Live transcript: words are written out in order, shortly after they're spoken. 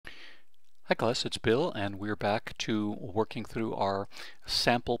Hi class, it's Bill and we're back to working through our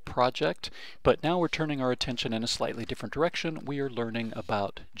sample project, but now we're turning our attention in a slightly different direction. We are learning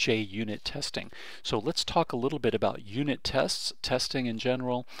about JUnit testing. So let's talk a little bit about unit tests, testing in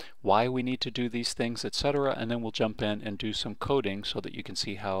general, why we need to do these things, etc., and then we'll jump in and do some coding so that you can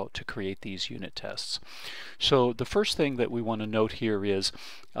see how to create these unit tests. So the first thing that we want to note here is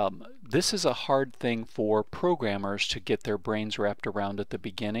this is a hard thing for programmers to get their brains wrapped around at the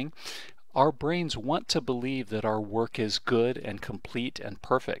beginning. Our brains want to believe that our work is good and complete and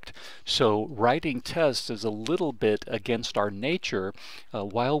perfect. So writing tests is a little bit against our nature.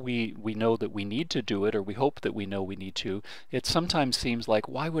 While we know that we need to do it, or we hope that we know we need to, it sometimes seems like,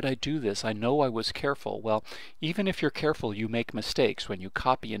 why would I do this? I know I was careful. Well, even if you're careful, you make mistakes. When you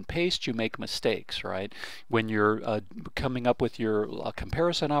copy and paste, you make mistakes, right? When you're coming up with your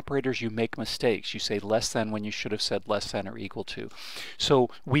comparison operators, you make mistakes. You say less than when you should have said less than or equal to. So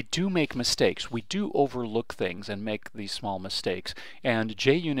we do make mistakes. We do overlook things and make these small mistakes, and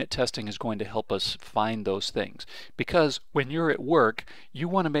JUnit testing is going to help us find those things, because when you're at work you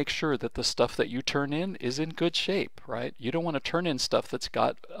want to make sure that the stuff that you turn in is in good shape, right? You don't want to turn in stuff that's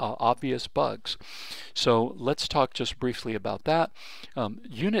got obvious bugs. So let's talk just briefly about that.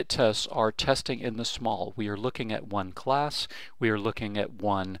 Unit tests are testing in the small. We are looking at one class, we are looking at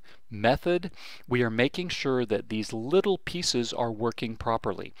one method. We are making sure that these little pieces are working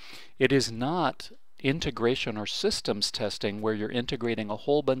properly. It is not integration or systems testing where you're integrating a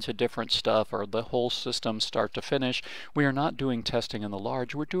whole bunch of different stuff or the whole system start to finish. We are not doing testing in the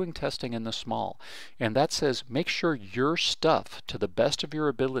large, we're doing testing in the small. And that says make sure your stuff, to the best of your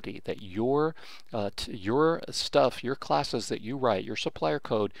ability, that your stuff, your classes that you write, your supplier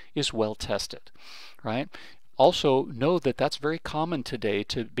code is well tested, right? Also, know that that's very common today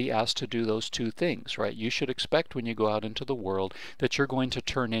to be asked to do those two things, right? You should expect when you go out into the world that you're going to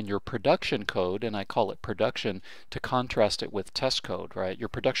turn in your production code, and I call it production to contrast it with test code, right? Your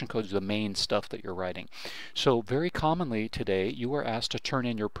production code is the main stuff that you're writing. So very commonly today you are asked to turn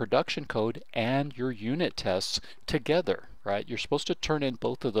in your production code and your unit tests together, right? You're supposed to turn in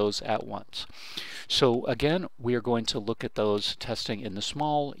both of those at once. So again, we are going to look at those testing in the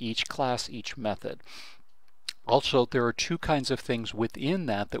small, each class, each method. Also, there are two kinds of things within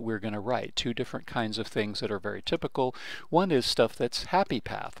that we're going to write, two different kinds of things that are very typical. One is stuff that's happy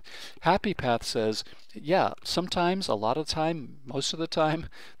path. Happy path says, yeah, sometimes, a lot of the time, most of the time,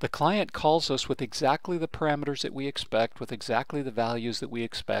 the client calls us with exactly the parameters that we expect, with exactly the values that we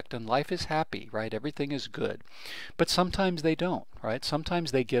expect, and life is happy, right? Everything is good. But sometimes they don't, right?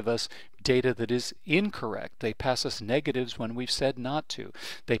 Sometimes they give us data that is incorrect. They pass us negatives when we've said not to.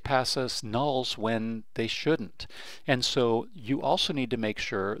 They pass us nulls when they shouldn't. And so you also need to make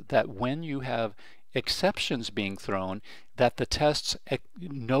sure that when you have exceptions being thrown, that the tests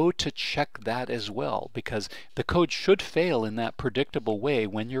know to check that as well, because the code should fail in that predictable way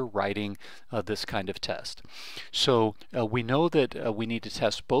when you're writing this kind of test. So we know that we need to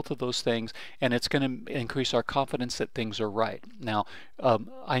test both of those things, and it's going to increase our confidence that things are right. Now,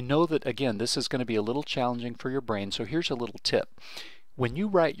 I know that, again, this is going to be a little challenging for your brain, so here's a little tip. When you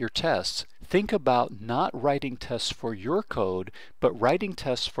write your tests, think about not writing tests for your code, but writing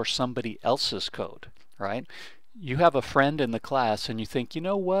tests for somebody else's code, right? You have a friend in the class and you think, you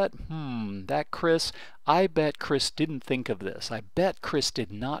know what, that Chris, I bet Chris didn't think of this. I bet Chris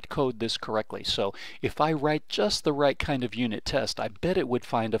did not code this correctly. So if I write just the right kind of unit test, I bet it would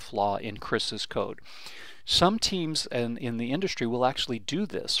find a flaw in Chris's code. Some teams in the industry will actually do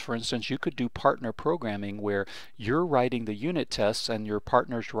this. For instance, you could do partner programming where you're writing the unit tests and your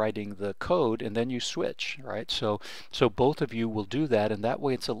partner's writing the code, and then you switch, right? So both of you will do that, and that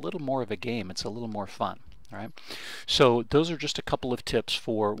way it's a little more of a game. It's a little more fun. All right. So those are just a couple of tips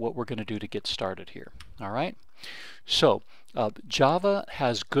for what we're going to do to get started here. All right. So Java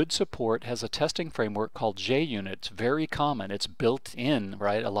has good support, has a testing framework called JUnit. It's very common. It's built in,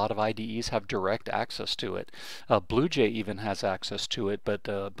 right? A lot of IDEs have direct access to it. BlueJ even has access to it, but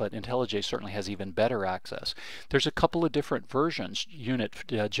IntelliJ certainly has even better access. There's a couple of different versions.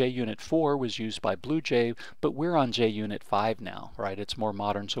 JUnit 4 was used by BlueJ, but we're on JUnit 5 now, right? It's more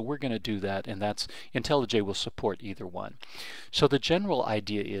modern, so we're going to do that, and that's IntelliJ will support either one. So the general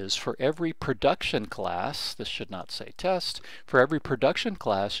idea is for every production class, this should not say test, for every production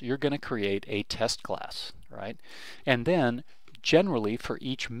class you're going to create a test class, right? And then generally for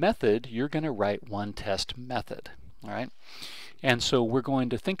each method you're going to write one test method, all right? And so we're going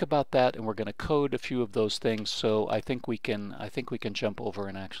to think about that, and we're going to code a few of those things. So I think we can jump over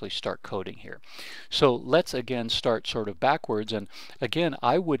and actually start coding here. So let's again start sort of backwards. And again,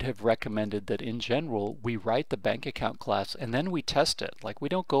 I would have recommended that in general we write the bank account class and then we test it. Like, we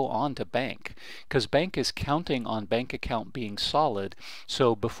don't go on to bank, because bank is counting on bank account being solid.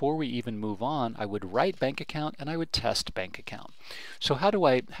 So before we even move on, I would write bank account and I would test bank account. So how do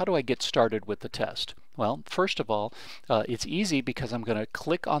I get started with the test? Well, first of all, it's easy because I'm going to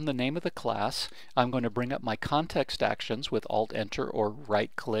click on the name of the class. I'm going to bring up my context actions with Alt-Enter or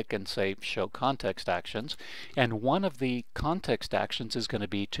right-click and say Show Context Actions. And one of the context actions is going to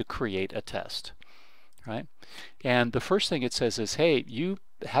be to create a test. Right? And the first thing it says is, hey, you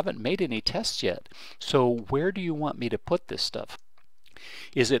haven't made any tests yet. So where do you want me to put this stuff?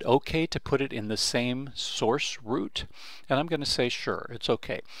 Is it okay to put it in the same source root? And I'm going to say sure, it's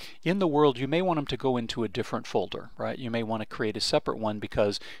okay. In the world, you may want them to go into a different folder, right? You may want to create a separate one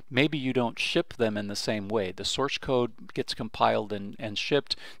because maybe you don't ship them in the same way. The source code gets compiled and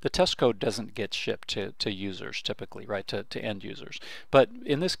shipped. The test code doesn't get shipped to users typically, right? To end users. But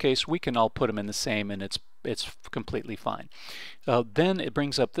in this case, we can all put them in the same, and it's completely fine. Then it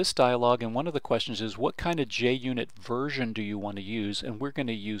brings up this dialog, and one of the questions is, what kind of JUnit version do you want to use? And we're going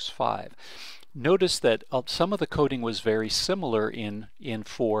to use 5. Notice that some of the coding was very similar in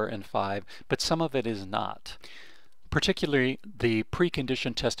 4 and 5, but some of it is not. Particularly, the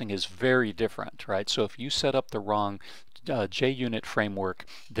precondition testing is very different, right? So if you set up the wrong JUnit framework,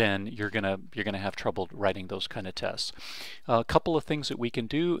 then you're gonna have trouble writing those kind of tests. A couple of things that we can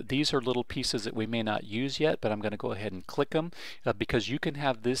do. These are little pieces that we may not use yet, but I'm going to go ahead and click them because you can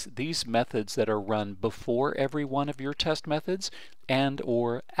have these methods that are run before every one of your test methods and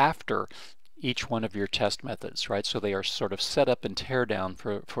or after each one of your test methods, right? So they are sort of set up and tear down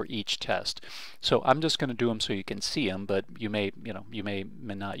for each test. So I'm just going to do them so you can see them, but you may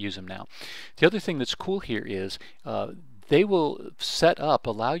not use them now. The other thing that's cool here is they will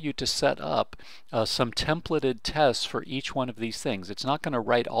allow you to set up some templated tests for each one of these things. It's not going to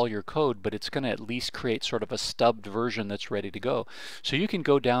write all your code, but it's going to at least create sort of a stubbed version that's ready to go. So you can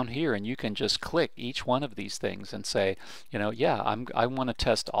go down here and you can just click each one of these things and say, yeah, I want to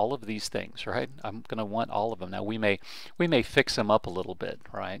test all of these things, right? I'm going to want all of them. Now we may fix them up a little bit,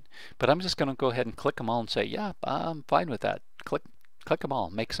 right? But I'm just going to go ahead and click them all and say, yeah, I'm fine with that. Click them all.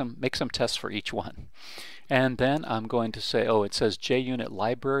 Make some tests for each one. And then I'm going to say, oh, it says JUnit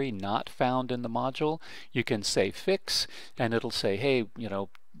library not found in the module. You can say fix, and it'll say, hey,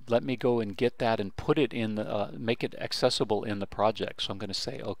 let me go and get that and put it in the, make it accessible in the project. So I'm going to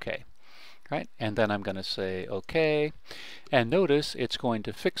say okay. Right? And then I'm going to say okay, and notice it's going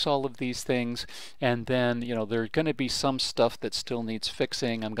to fix all of these things, and then there's going to be some stuff that still needs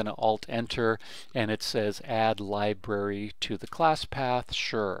fixing. I'm going to Alt-Enter, and it says add library to the class path.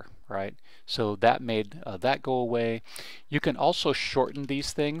 Sure, right? So that made that go away. You can also shorten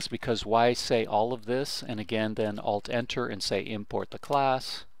these things, because why say all of this and again then Alt-Enter and say import the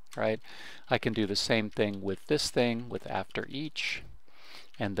class, right? I can do the same thing with this thing with after each,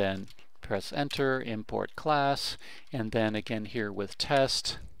 and then press enter, import class, and then again here with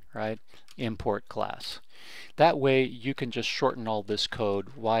test, right, import class. That way you can just shorten all this code.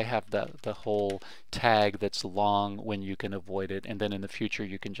 Why have the whole tag that's long when you can avoid it, and then in the future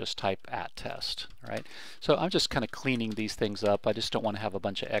you can just type @test, right? So I'm just kind of cleaning these things up. I just don't want to have a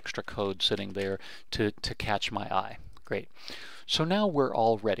bunch of extra code sitting there to catch my eye. Great. So now we're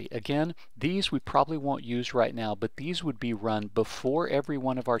all ready. Again, these we probably won't use right now, but these would be run before every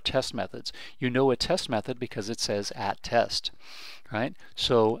one of our test methods. You know a test method because it says @test, right?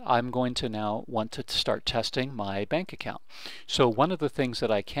 So I'm going to now want to start testing my bank account. So one of the things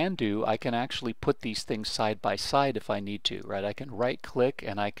that I can do, I can actually put these things side by side if I need to, right? I can right click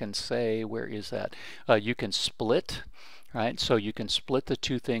and I can say, where is that? You can split. Right, so you can split the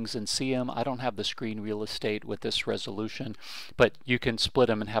two things and see them. I don't have the screen real estate with this resolution, but you can split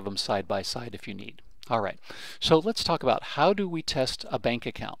them and have them side by side if you need. All right, so let's talk about how do we test a bank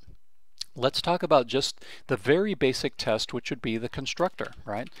account. Let's talk about just the very basic test, which would be the constructor,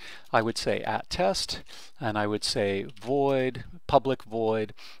 right? I would say @test, and I would say void, public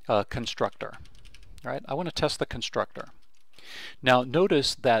void, constructor, right? I want to test the constructor. Now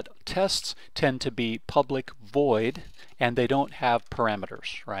notice that tests tend to be public void, and they don't have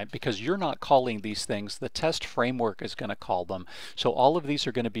parameters, right? Because you're not calling these things. The test framework is going to call them. So all of these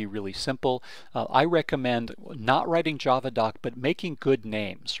are going to be really simple. I recommend not writing JavaDoc, but making good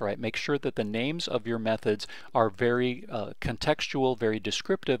names, right? Make sure that the names of your methods are very contextual, very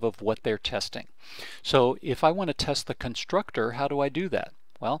descriptive of what they're testing. So if I want to test the constructor, how do I do that?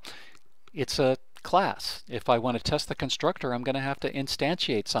 Well, it's a class. If I want to test the constructor, I'm going to have to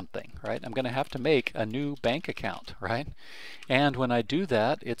instantiate something, right? I'm going to have to make a new bank account, right? And when I do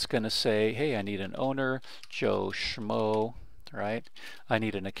that, it's going to say, hey, I need an owner, Joe Schmo, right? I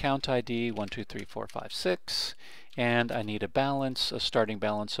need an account ID, 123456, and I need a balance, a starting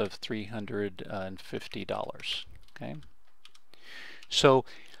balance of $350, okay? So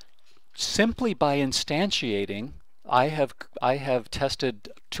simply by instantiating, I have tested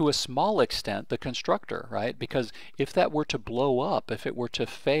to a small extent the constructor, right? Because if that were to blow up, if it were to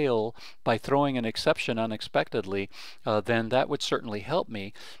fail by throwing an exception unexpectedly, then that would certainly help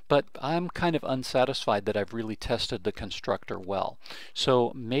me. But I'm kind of unsatisfied that I've really tested the constructor well.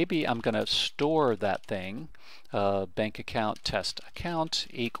 So maybe I'm going to store that thing, bank account test account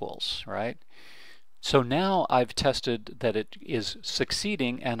equals, right? So now I've tested that it is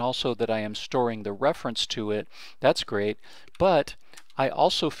succeeding and also that I am storing the reference to it. That's great, but I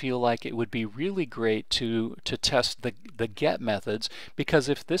also feel like it would be really great to test the get methods, because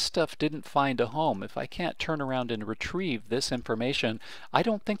if this stuff didn't find a home, if I can't turn around and retrieve this information, I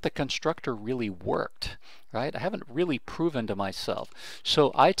don't think the constructor really worked, right? I haven't really proven to myself.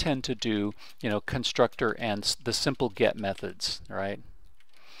 So I tend to do, constructor and the simple get methods, right?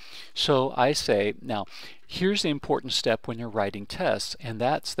 So I say, now, here's the important step when you're writing tests, and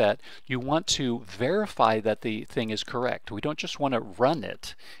that's that you want to verify that the thing is correct. We don't just want to run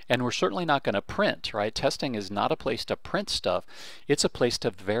it, and we're certainly not going to print, right? Testing is not a place to print stuff. It's a place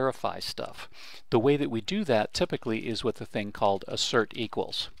to verify stuff. The way that we do that typically is with a thing called assert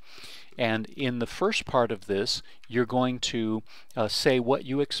equals. And in the first part of this, you're going to say what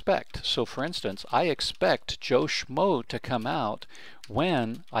you expect. So for instance, I expect Joe Schmo to come out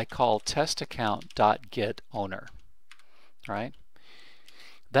when I call testaccount.getOwner, right?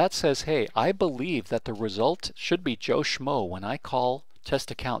 That says, hey, I believe that the result should be Joe Schmo when I call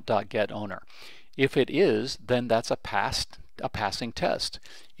testaccount.getOwner. If it is, then that's a passing test.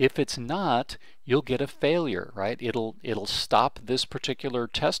 If it's not, you'll get a failure, right? It'll stop this particular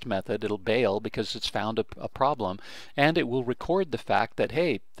test method. It'll bail because it's found a problem, and it will record the fact that,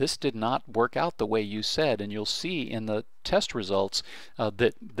 hey, this did not work out the way you said, and you'll see in the test results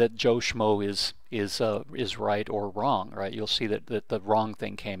that Joe Schmo is right or wrong, right? You'll see that the wrong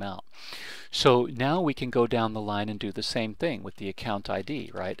thing came out. So now we can go down the line and do the same thing with the account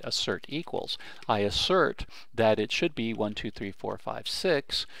ID, right? Assert equals. I assert that it should be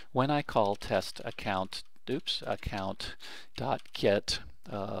 123456 when I call test account, account.get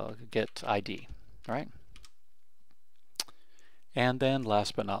get ID, right? And then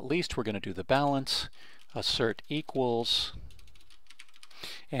last but not least, we're going to do the balance. Assert equals,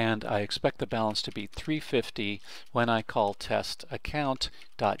 and I expect the balance to be 350 when I call test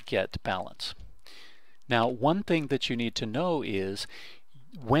account.getBalance. Now, one thing that you need to know is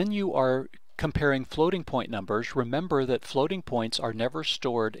when you are comparing floating point numbers, remember that floating points are never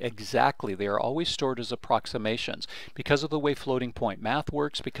stored exactly. They are always stored as approximations. Because of the way floating point math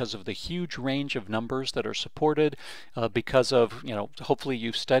works, because of the huge range of numbers that are supported, because of, hopefully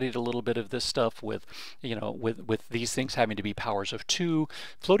you've studied a little bit of this stuff with, with these things having to be powers of 2,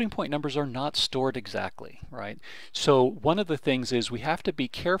 floating point numbers are not stored exactly, right? So one of the things is we have to be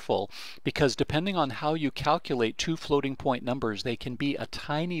careful, because depending on how you calculate two floating point numbers, they can be a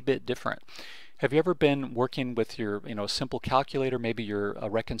tiny bit different. Have you ever been working with your, simple calculator? Maybe you're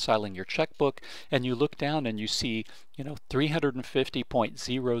reconciling your checkbook, and you look down and you see,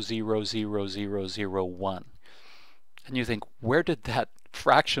 350.000001, and you think, where did that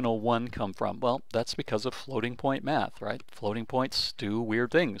fractional 1 come from? Well, that's because of floating point math, right? Floating points do weird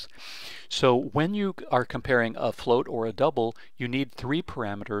things. So when you are comparing a float or a double, you need 3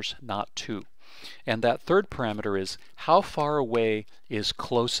 parameters, not 2. And that third parameter is how far away is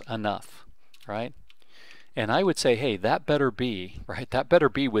close enough, right? And I would say, hey, that better be, right? That better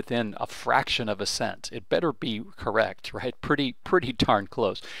be within a fraction of a cent. It better be correct, right? Pretty darn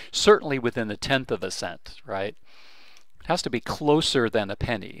close. Certainly within the 1/10 of a cent, right? It has to be closer than a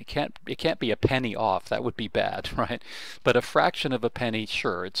penny. It can't be a penny off. That would be bad, right? But a fraction of a penny,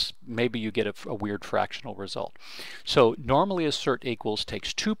 sure, maybe you get a weird fractional result. So normally assert equals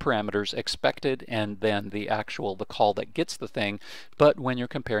takes 2 parameters, expected and then the call that gets the thing. But when you're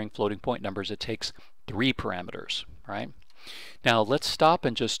comparing floating point numbers, it takes 3 parameters, right? Now let's stop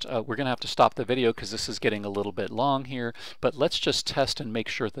and just, we're going to have to stop the video because this is getting a little bit long here, but let's just test and make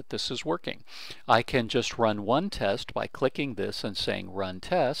sure that this is working. I can just run one test by clicking this and saying run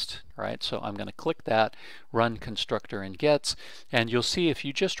test, right? So I'm going to click that, run constructor and gets, and you'll see if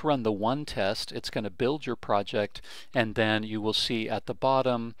you just run the one test, it's going to build your project, and then you will see at the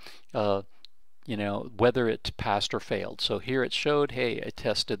bottom you know, whether it passed or failed. So here it showed, hey, I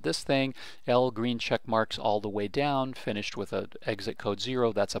tested this thing, L green check marks all the way down, finished with a exit code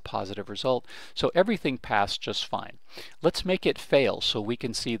 0, that's a positive result. So everything passed just fine. Let's make it fail so we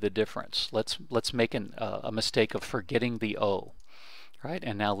can see the difference. Let's make a mistake of forgetting the O, right?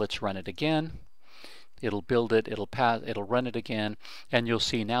 And now let's run it again. It'll build it, it'll pass, it'll run it again, and you'll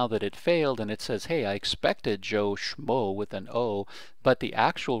see now that it failed and it says, hey, I expected Joe Schmo with an O, but the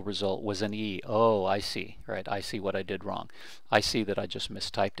actual result was an E. Oh, I see, right? I see what I did wrong. I see that I just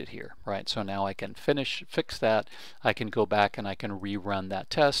mistyped it here, right? So now I can fix that, I can go back and I can rerun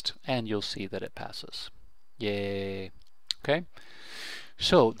that test, and you'll see that it passes. Yay. Okay?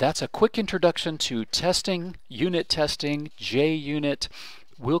 So that's a quick introduction to testing, unit testing, JUnit.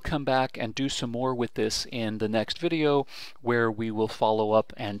 We'll come back and do some more with this in the next video, where we will follow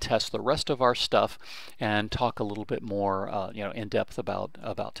up and test the rest of our stuff and talk a little bit more in depth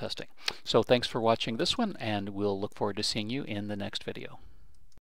about testing. So thanks for watching this one, and we'll look forward to seeing you in the next video.